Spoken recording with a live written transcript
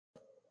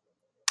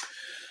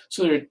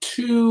So there are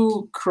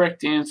two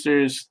correct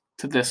answers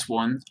to this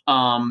one.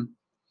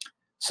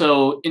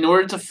 So in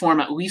order to form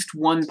at least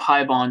one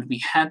pi bond, we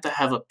had to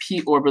have a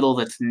p orbital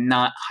that's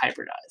not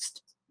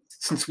hybridized.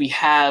 Since we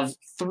have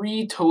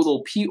 3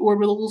 total p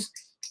orbitals,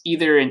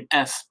 either in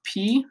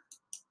sp,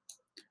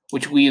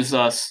 which leaves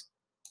us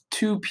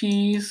 2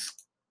 p's,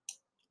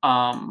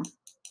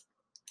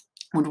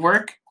 would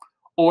work,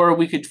 or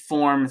we could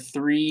form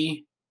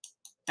 3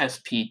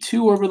 sp2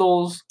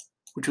 orbitals,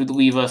 which would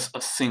leave us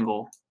a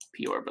single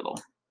p orbital.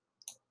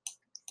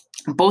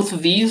 Both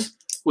of these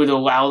would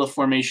allow the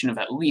formation of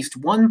at least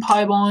one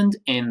pi bond.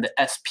 In the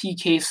sp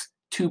case,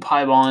 2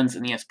 pi bonds.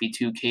 In the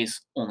sp2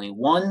 case, only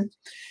 1.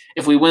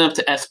 If we went up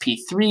to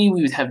sp3,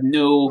 we would have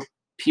no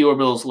p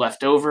orbitals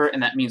left over,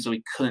 and that means that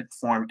we couldn't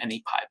form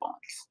any pi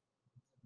bonds.